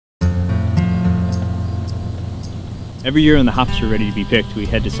Every year when the hops are ready to be picked, we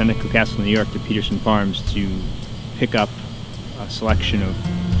head to Seneca Castle, New York to Pedersen Farms to pick up a selection of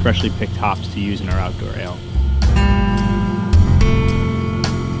freshly picked hops to use in our outdoor ale.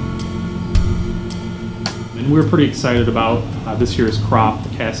 And we're pretty excited about this year's crop.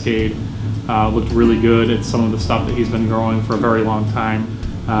 Cascade looked really good. It's some of the stuff that he's been growing for a very long time.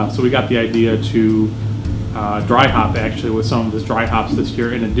 So we got the idea to dry hop actually with some of his dry hops this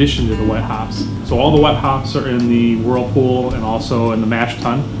year in addition to the wet hops. So all the wet hops are in the whirlpool and also in the mash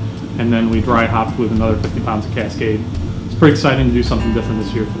tun, and then we dry hopped with another 50 pounds of Cascade. It's pretty exciting to do something different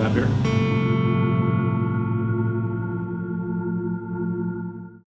this year for that beer.